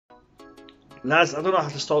Lads, I don't know how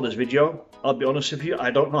to start this video. I'll be honest with you,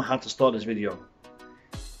 I don't know how to start this video.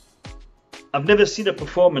 I've never seen a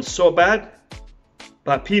performance so bad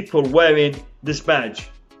by people wearing this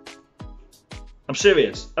badge. I'm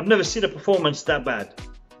serious. I've never seen a performance that bad.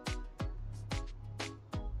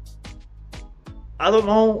 I don't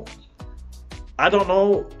know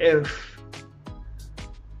if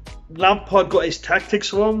Lampard got his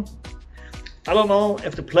tactics wrong. I don't know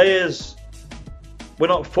if the players were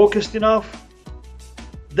not focused enough.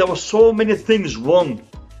 There were so many things wrong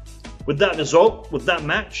with that result, with that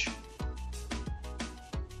match.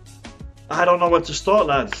 I don't know where to start,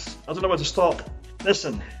 lads. I don't know where to start.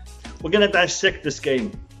 Listen, we're going to dissect this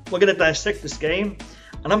game. We're going to dissect this game,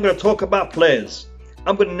 and I'm going to talk about players.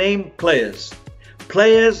 I'm going to name players.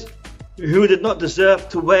 Players who did not deserve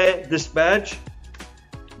to wear this badge.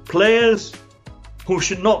 Players who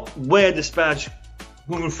should not wear this badge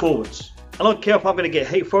moving forwards. I don't care if I'm going to get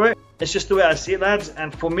hate for it. It's just the way I see it, lads.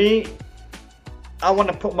 And for me, I want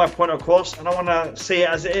to put my point across, and I want to say it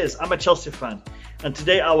as it is. I'm a Chelsea fan, and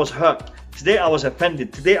today I was hurt. Today I was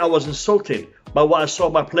offended. Today I was insulted by what I saw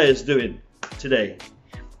my players doing today.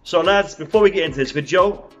 So lads, before we get into this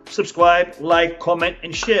video, subscribe, like, comment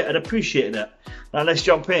and share. I'd appreciate that. Now let's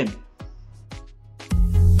jump in.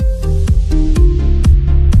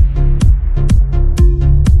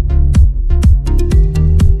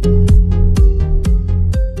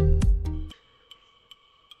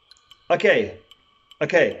 Okay.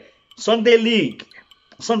 Sunday League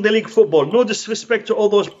football. No disrespect to all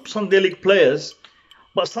those Sunday League players,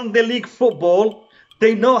 but Sunday League football,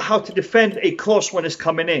 they know how to defend a cross when it's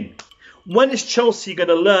coming in. When is Chelsea going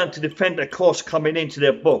to learn to defend a cross coming into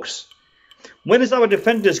their box? When is our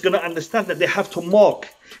defenders going to understand that they have to mark,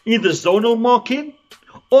 either zonal marking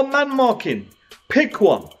or man marking? Pick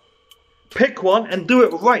one and do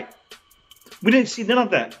it right. We didn't see none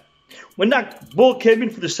of that. When that ball came in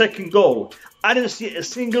for the second goal, I didn't see a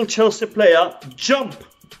single Chelsea player jump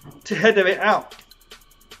to header it out.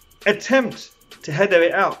 Attempt to header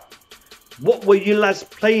it out. What were you lads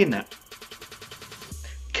playing at?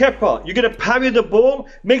 Kepa, you're going to parry the ball.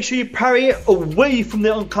 Make sure you parry it away from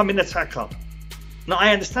the oncoming attacker. Now,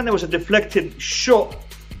 I understand it was a deflected shot,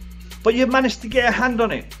 but you managed to get a hand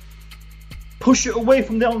on it. Push it away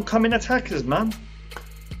from the oncoming attackers, man.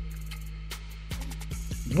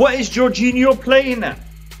 What is Jorginho playing at?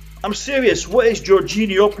 I'm serious, what is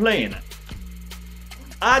Jorginho playing at?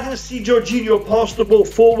 I didn't see Jorginho pass the ball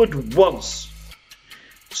forward once.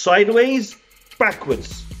 Sideways,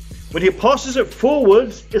 backwards. When he passes it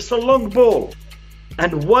forwards, it's a long ball.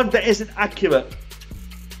 And one that isn't accurate.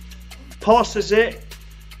 Passes it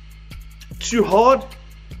too hard,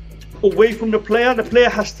 away from the player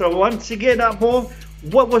has to run to get that ball.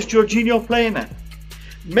 What was Jorginho playing at?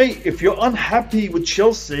 Mate, if you're unhappy with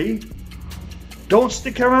Chelsea, don't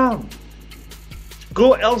stick around.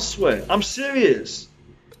 Go elsewhere. I'm serious.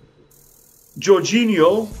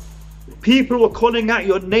 Jorginho, people were calling out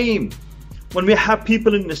your name when we had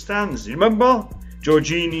people in the stands. You remember?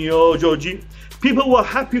 Jorginho. People were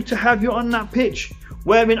happy to have you on that pitch,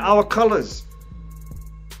 wearing our colours.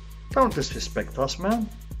 Don't disrespect us, man.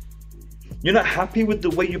 You're not happy with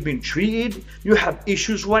the way you've been treated? You have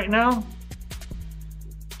issues right now?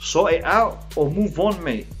 Sort it out or move on,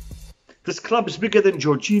 mate. This club is bigger than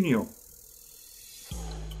Jorginho.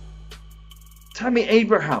 Tammy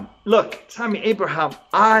Abraham. Look, Tammy Abraham,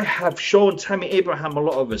 I have shown Tammy Abraham a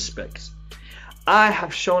lot of respect. I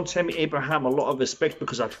have shown Tammy Abraham a lot of respect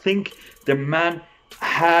because I think the man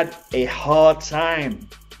had a hard time.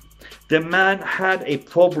 The man had a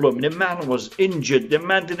problem. The man was injured. The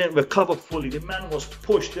man didn't recover fully. The man was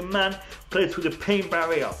pushed. The man played through the pain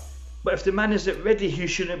barrier. But if the man isn't ready, he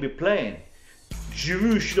shouldn't be playing.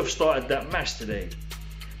 Giroud should have started that match today.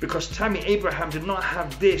 Because Tammy Abraham did not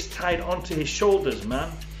have this tied onto his shoulders,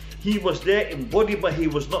 man. He was there in body, but he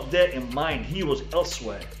was not there in mind. He was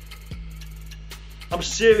elsewhere. I'm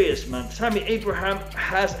serious, man. Tammy Abraham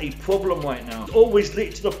has a problem right now. He's always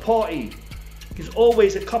late to the party. He's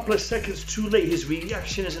always a couple of seconds too late. His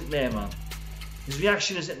reaction isn't there, man. His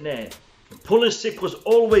reaction isn't there. Pulisic was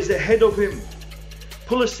always ahead of him.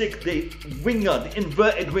 Pulisic, the winger, the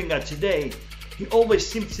inverted winger today, he always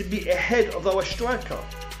seemed to be ahead of our striker.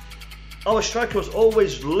 Our striker was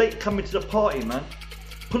always late coming to the party, man.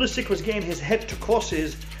 Pulisic was getting his head to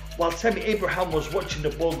crosses while Tammy Abraham was watching the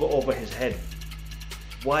ball go over his head.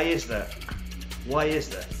 Why is that? Why is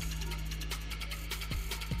that?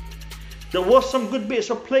 There was some good bits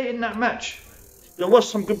of play in that match. There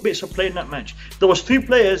was three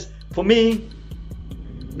players, for me,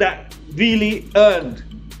 that really earned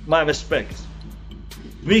my respect.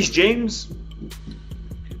 Reece James,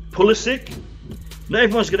 Pulisic Not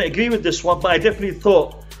everyone's going to agree with this one, but I definitely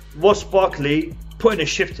thought Ross Barkley put in a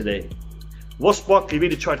shift today. Ross Barkley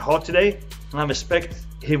really tried hard today, and I respect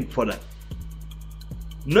him for that.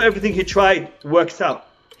 Not everything he tried worked out.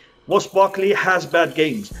 Ross Barkley has bad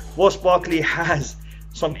games. Ross Barkley has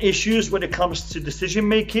some issues when it comes to decision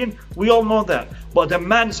making. We all know that. But the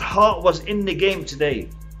man's heart was in the game today.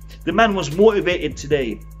 The man was motivated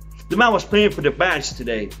today. The man was playing for the badge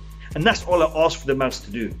today. And that's all I ask for the man to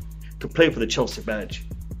do. To play for the Chelsea badge.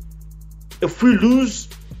 If we lose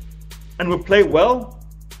and we play well,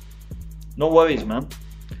 no worries, man.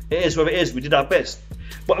 It is what it is. We did our best.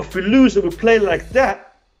 But if we lose and we play like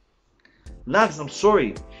that, lads, I'm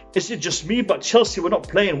sorry. Is it just me? But Chelsea were not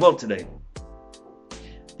playing well today.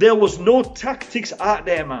 There was no tactics out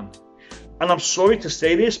there, man. And I'm sorry to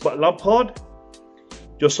say this, but Lampard,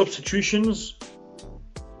 your substitutions,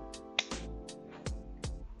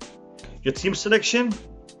 your team selection,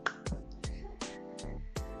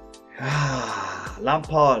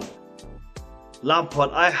 Lampard,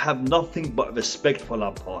 I have nothing but respect for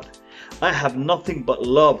Lampard. I have nothing but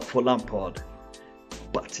love for Lampard.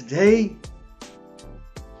 But today,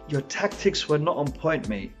 your tactics were not on point,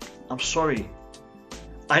 mate. I'm sorry.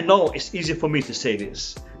 I know it's easy for me to say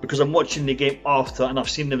this because I'm watching the game after and I've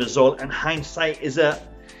seen the result, and hindsight is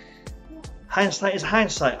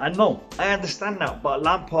hindsight. I know, I understand that, but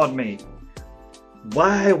Lampard, mate,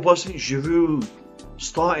 why wasn't Giroud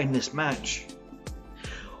starting this match?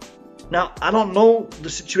 Now, I don't know the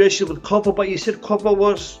situation with Cover, but you said Cover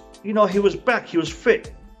was, he was back, he was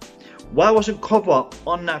fit. Why wasn't Cover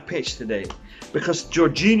on that pitch today? Because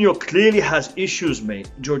Jorginho clearly has issues,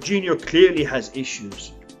 mate. Jorginho clearly has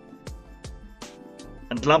issues.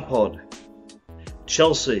 And Lampard,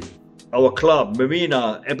 Chelsea, our club,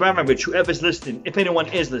 Marina, Abramovich, whoever's listening, if anyone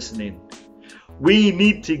is listening, we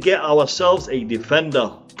need to get ourselves a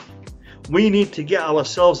defender. We need to get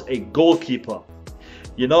ourselves a goalkeeper.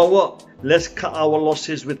 You know what? Let's cut our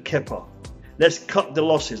losses with Kepa. Let's cut the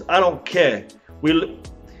losses. I don't care. I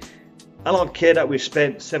don't care that we've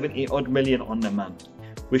spent 70 odd million on the man.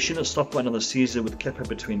 We shouldn't stop another season with Kepa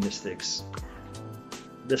between the sticks.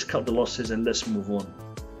 Let's cut the losses and let's move on.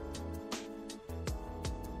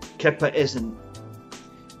 Kepa is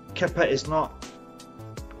not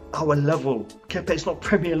our level. Kepa is not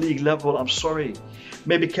Premier League level. I'm sorry.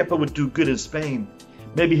 Maybe Kepa would do good in Spain.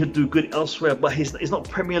 Maybe he'll do good elsewhere, but he's not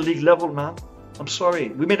Premier League level, man. I'm sorry.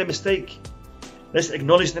 We made a mistake. Let's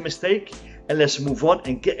acknowledge the mistake and let's move on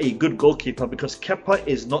and get a good goalkeeper, because Kepa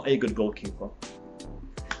is not a good goalkeeper.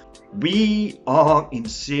 We are in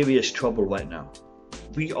serious trouble right now.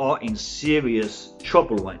 We are in serious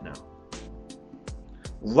trouble right now.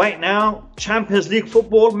 Right now, Champions League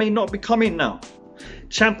football may not be coming now.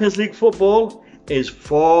 Champions League football is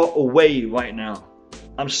far away right now.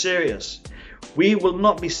 I'm serious. We will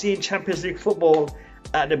not be seeing Champions League football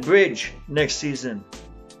at the Bridge next season.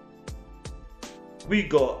 We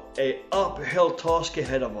got an uphill task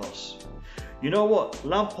ahead of us. You know what?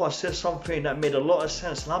 Lampard said something that made a lot of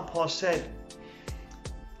sense. Lampard said,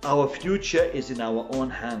 our future is in our own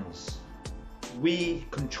hands. We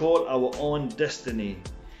control our own destiny.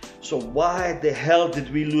 So why the hell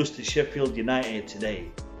did we lose to Sheffield United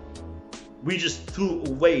today? We just threw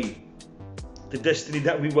away the destiny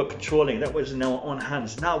that we were controlling. That was in our own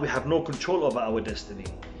hands. Now we have no control over our destiny.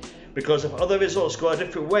 Because if other results go a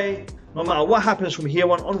different way, no matter what happens from here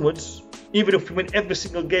on onwards, even if we win every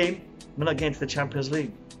single game, we're not getting to the Champions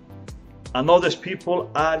League. I know there's people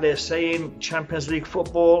out there saying Champions League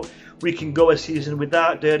football, we can go a season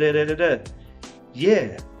without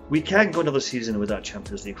Yeah, we can go another season without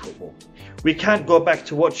Champions League football. We can't go back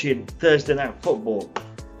to watching Thursday night football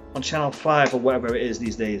on Channel 5 or whatever it is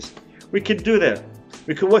these days. We can do that.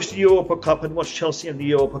 We can watch the Europa Cup and watch Chelsea in the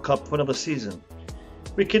Europa Cup for another season.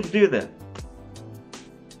 We can do that.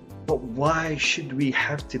 But why should we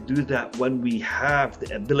have to do that when we have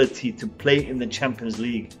the ability to play in the Champions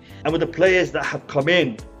League? And with the players that have come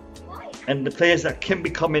in and the players that can be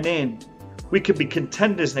coming in, we could be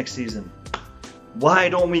contenders next season. Why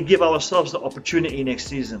don't we give ourselves the opportunity next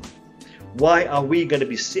season? Why are we going to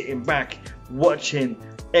be sitting back watching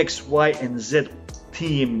X, Y, and Z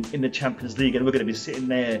team in the Champions League and we're going to be sitting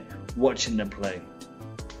there watching them play?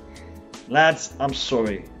 Lads, I'm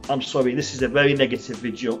sorry. This is a very negative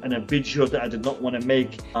video and a video that I did not want to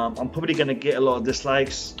make. I'm probably going to get a lot of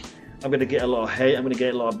dislikes. I'm going to get a lot of hate. I'm going to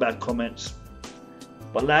get a lot of bad comments.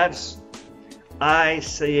 But lads, I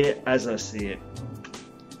say it as I see it.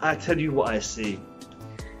 I tell you what I see.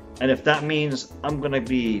 And if that means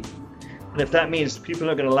if that means people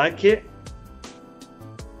are going to like it,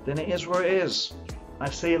 then it is what it is. I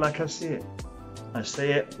say it like I see it. I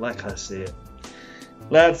say it like I see it.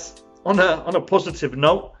 Lads, on a positive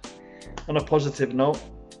note,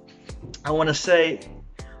 I want to say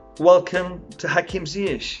welcome to Hakim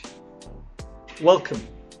Ziyech. Welcome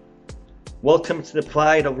to the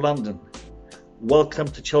pride of London. Welcome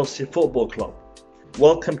to Chelsea Football Club.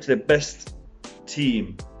 Welcome to the best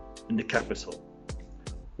team in the capital.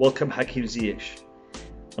 Welcome Hakim Ziyech.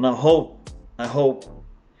 And I hope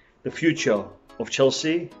the future of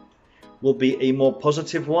Chelsea will be a more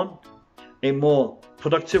positive one, a more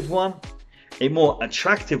productive one, a more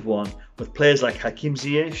attractive one, with players like Hakim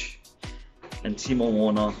Ziyech and Timo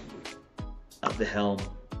Werner at the helm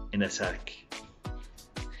in attack.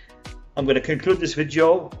 I'm going to conclude this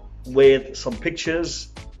video with some pictures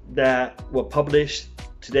that were published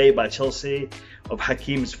today by Chelsea of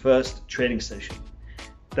Hakim's first training session.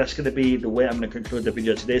 That's going to be the way I'm going to conclude the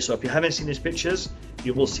video today. So if you haven't seen these pictures,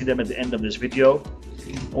 you will see them at the end of this video.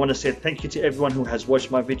 I want to say thank you to everyone who has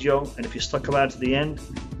watched my video, and if you stuck around to the end,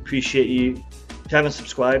 appreciate you. If you haven't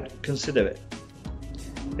subscribed, consider it.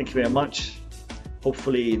 Thank you very much.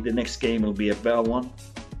 Hopefully the next game will be a better one.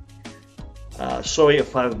 Sorry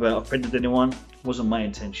if I've offended anyone. It wasn't my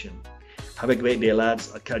intention. Have a great day,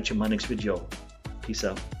 lads. I'll catch you in my next video. Peace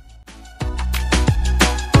out.